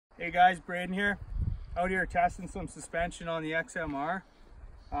Hey guys, Braden here. Out here testing some suspension on the XMR.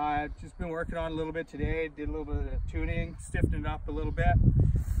 I've just been working on it a little bit today. Did a little bit of tuning, stiffened it up a little bit.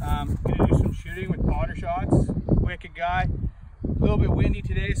 Gonna do some shooting with powder shots. Wicked guy. A little bit windy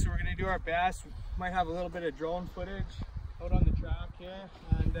today, so we're gonna do our best. Might have a little bit of drone footage out on the track here,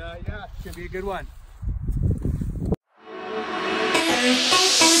 and yeah, should be a good one.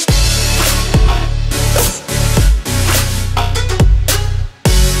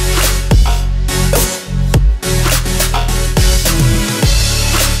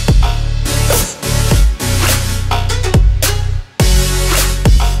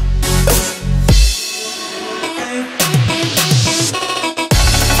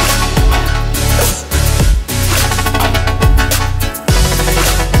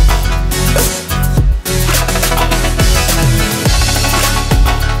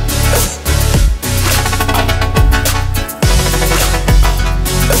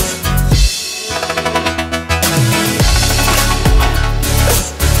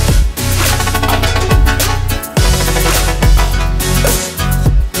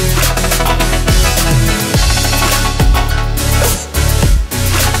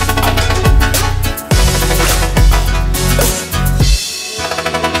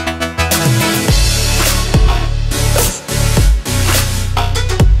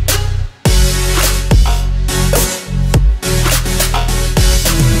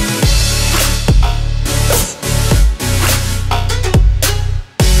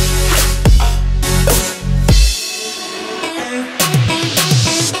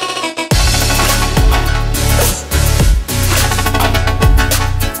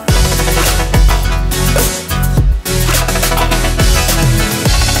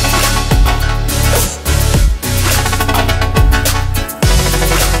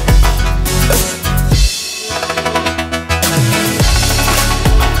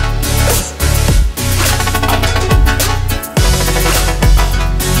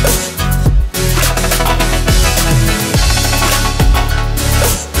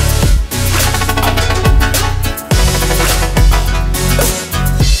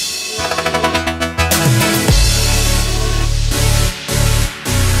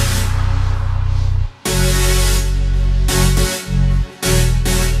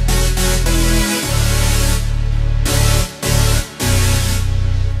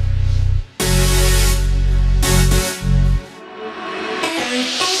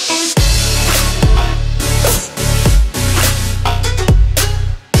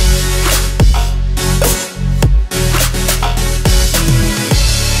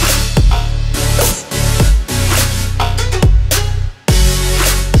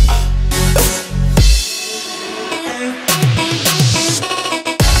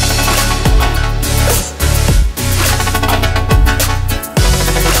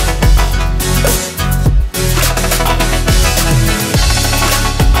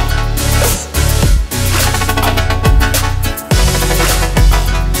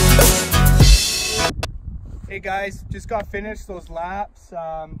 Hey guys, just got finished those laps.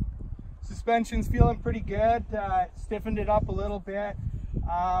 Suspension's feeling pretty good. Stiffened it up a little bit.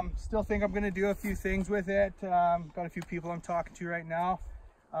 Still think I'm gonna do a few things with it. Got a few people I'm talking to right now.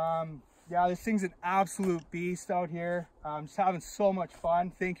 Yeah, this thing's an absolute beast out here. Just having so much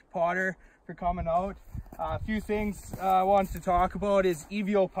fun. Thank you, Potter, for coming out. A few things I wanted to talk about is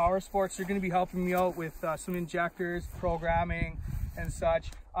EVO Power Sports. They're gonna be helping me out with some injectors, programming, and such.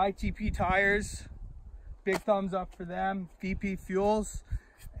 ITP tires. Big thumbs up for them. VP Fuels,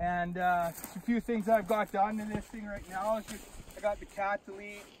 and a few things I've got done in this thing right now is just, I got the Cat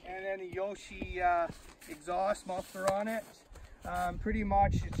Delete and then the Yoshi exhaust muffler on it. Pretty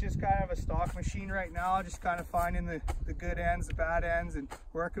much it's just kind of a stock machine right now, just kind of finding the good ends, the bad ends, and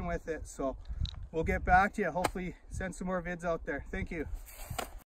working with it. So we'll get back to you, hopefully send some more vids out there. Thank you.